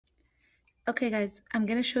Okay, guys, I'm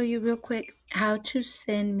going to show you real quick how to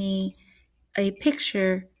send me a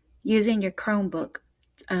picture using your Chromebook,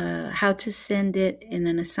 how to send it in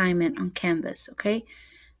an assignment on Canvas, okay?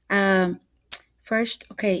 Um, First,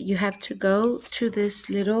 okay, you have to go to this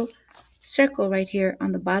little circle right here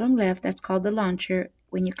on the bottom left. That's called the launcher.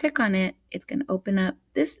 When you click on it, it's going to open up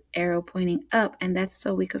this arrow pointing up, and that's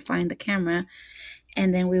so we could find the camera.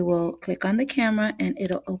 And then we will click on the camera, and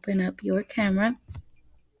it'll open up your camera.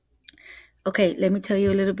 Okay, let me tell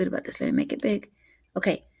you a little bit about this. Let me make it big.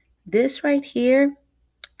 Okay, this right here,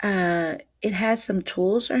 it has some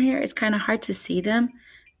tools right here. It's kind of hard to see them.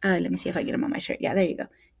 Let me see if I get them on my shirt. Yeah, there you go.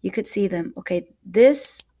 You could see them. Okay,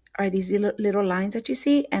 this are these little lines that you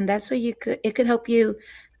see, and that's so it could help you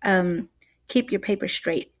keep your paper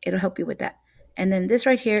straight. It'll help you with that. And then this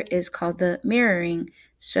right here is called the mirroring.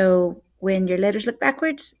 So when your letters look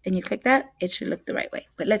backwards and you click that, it should look the right way.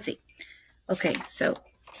 But let's see. Okay, so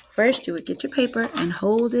first you would get your paper and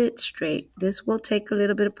hold it straight. This will take a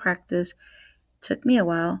little bit of practice. Took me a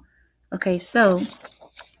while. Okay, so,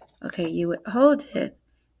 okay, you would hold it.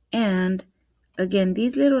 And again,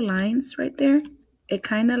 these little lines right there, it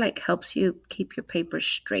kind of like helps you keep your paper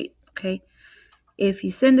straight, okay? If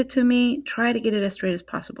you send it to me, try to get it as straight as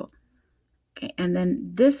possible. Okay, and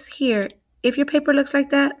then this here, if your paper looks like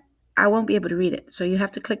that, I won't be able to read it. So you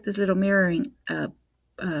have to click this little mirroring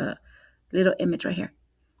little image right here.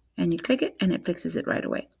 And you click it and it fixes it right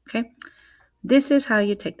away, okay? This is how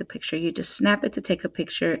you take the picture. You just snap it to take a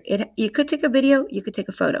picture. You could take a video, you could take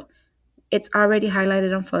a photo. It's already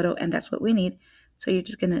highlighted on photo, and that's what we need. So you're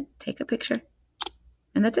just going to take a picture,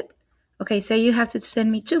 and that's it. Okay, so you have to send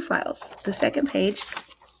me 2 files. The second page,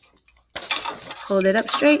 hold it up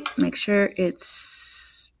straight. Make sure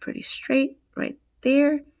it's pretty straight right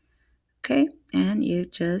there. Okay, and you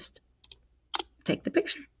just take the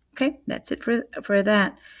picture. Okay, that's it for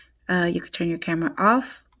that. You could turn your camera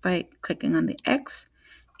off by clicking on the X.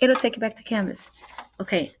 It'll take you back to Canvas.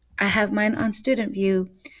 Okay, I have mine on student view.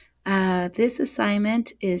 This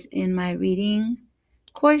assignment is in my reading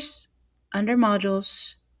course under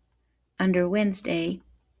modules, under Wednesday.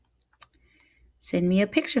 Send me a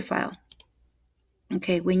picture file.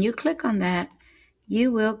 Okay, when you click on that,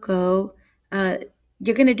 you will go,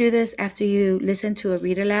 you're going to do this after you listen to a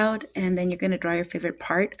read aloud, and then you're going to draw your favorite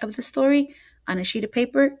part of the story on a sheet of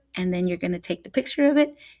paper, and then you're going to take the picture of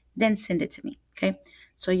it, then send it to me, okay?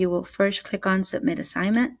 So you will first click on Submit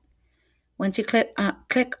Assignment. Once you click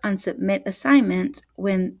on Submit Assignment,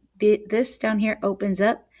 when this down here opens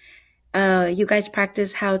up, you guys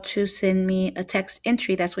practice how to send me a text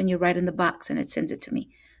entry. That's when you write in the box and it sends it to me.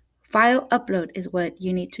 File upload is what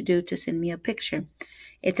you need to do to send me a picture.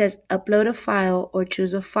 It says upload a file or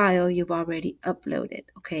choose a file you've already uploaded.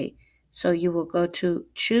 Okay, so you will go to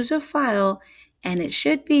choose a file, and it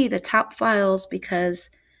should be the top files because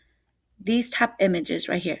these top images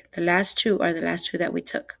right here, the last 2 are the last 2 that we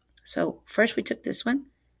took. So first we took this one.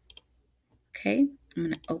 Okay, I'm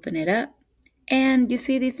going to open it up. And you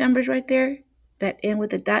see these numbers right there that end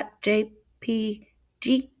with a .jpg?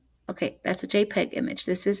 Okay, that's a JPEG image.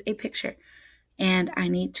 This is a picture. And I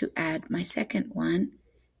need to add my second one.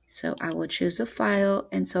 So I will choose a file.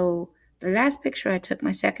 And so the last picture I took,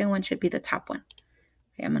 my second one should be the top one.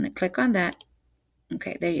 Okay, I'm going to click on that.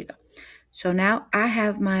 Okay, there you go. So now I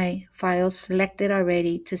have my files selected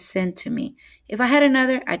already to send to me. If I had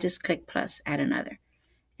another, I just click plus, add another.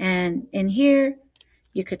 And in here,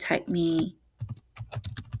 you could type me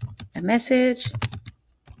a message.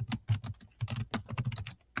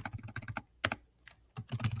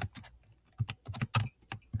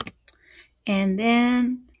 And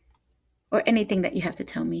then, or anything that you have to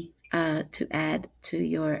tell me to add to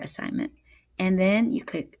your assignment. And then you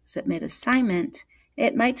click Submit Assignment.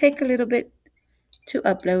 It might take a little bit to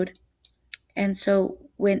upload. And so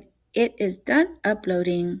when it is done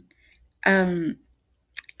uploading,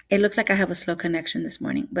 it looks like I have a slow connection this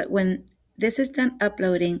morning. But when this is done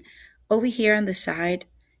uploading, over here on the side,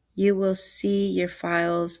 you will see your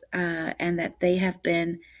files and that they have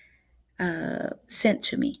been sent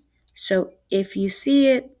to me. So if you see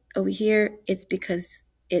it over here, it's because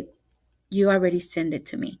you already sent it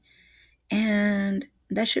to me. And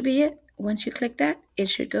that should be it. Once you click that, it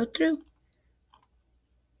should go through.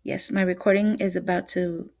 Yes, my recording is about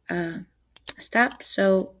to stop,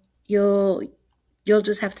 so you'll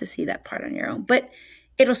just have to see that part on your own, but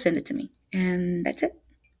it'll send it to me, and that's it.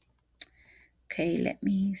 Okay, let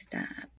me stop.